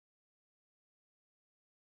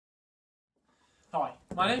Hi,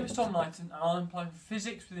 my name is Knighton and I'm applying for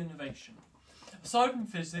Physics with Innovation. Aside from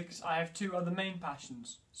physics, I have two other main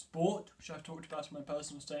passions: sport, which I've talked about in my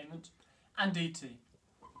personal statement, and DT.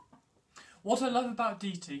 What I love about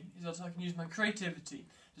DT is that I can use my creativity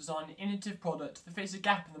to design an innovative product that fits a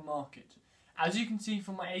gap in the market. As you can see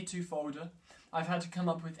from my A2 folder, I've had to come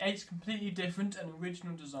up with 8 completely different and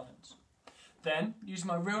original designs. Then, using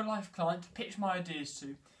my real-life client to pitch my ideas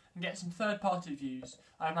to and get some third-party views,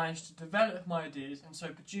 I've managed to develop my ideas and so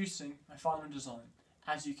producing my final design,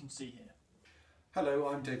 as you can see here. Hello,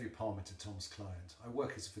 I'm David Parmenter, Tom's client. I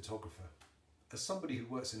work as a photographer. As somebody who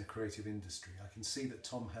works in a creative industry, I can see that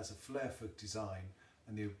Tom has a flair for design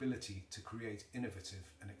and the ability to create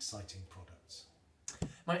innovative and exciting products.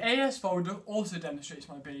 My AS folder also demonstrates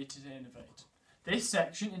my ability to innovate. This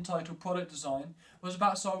section, entitled Product Design, was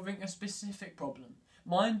about solving a specific problem,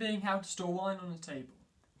 mine being how to store wine on a table.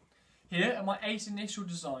 Here are my 8 initial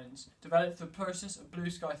designs, developed through the process of blue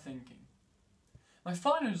sky thinking. My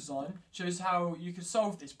final design shows how you could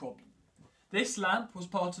solve this problem. This lamp was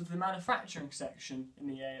part of the manufacturing section in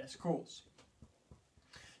the AS course.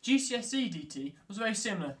 GCSE DT was very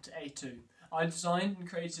similar to A2. I designed and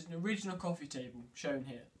created an original coffee table, shown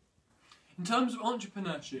here. In terms of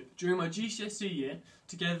entrepreneurship, during my GCSE year,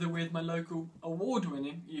 together with my local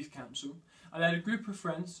award-winning youth council, I led a group of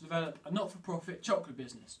friends to develop a not-for-profit chocolate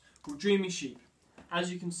business called Dreamy Sheep,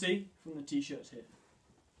 as you can see from the t-shirt here.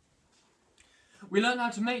 We learned how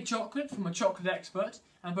to make chocolate from a chocolate expert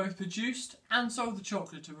and both produced and sold the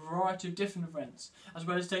chocolate to a variety of different events, as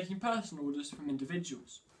well as taking personal orders from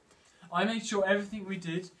individuals. I made sure everything we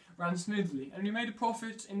did ran smoothly and we made a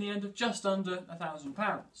profit in the end of just under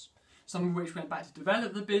 £1,000, some of which went back to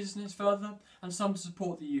develop the business further and some to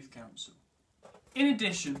support the youth council. In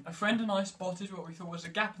addition, a friend and I spotted what we thought was a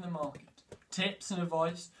gap in the market: tips and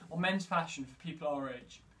advice on men's fashion for people our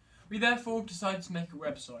age. We therefore decided to make a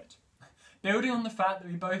website. Building on the fact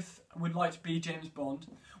that we both would like to be James Bond,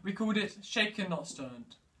 we called it Shaken Not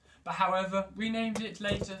Stirred, but however renamed it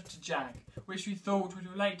later to Jag, which we thought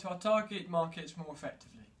would relate to our target markets more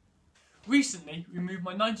effectively. Recently, we moved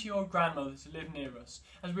my 90-year-old grandmother to live near us,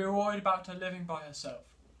 as we were worried about her living by herself.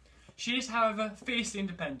 She is, however, fiercely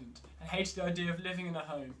independent and hates the idea of living in a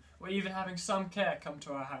home or even having some care come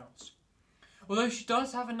to our house. Although she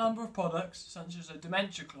does have a number of products, such as a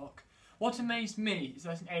dementia clock, what amazed me is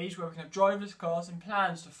that at an age where we can have driverless cars and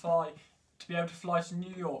plans to be able to fly to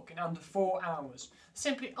New York in under 4 hours, there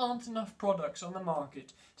simply aren't enough products on the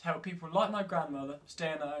market to help people like my grandmother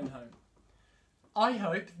stay in their own home. I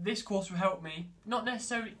hope this course will help me not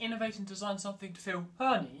necessarily innovate and design something to fill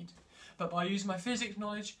her need, but by using my physics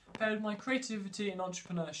knowledge paired with my creativity and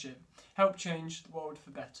entrepreneurship, help change the world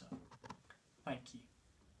for better. Thank you.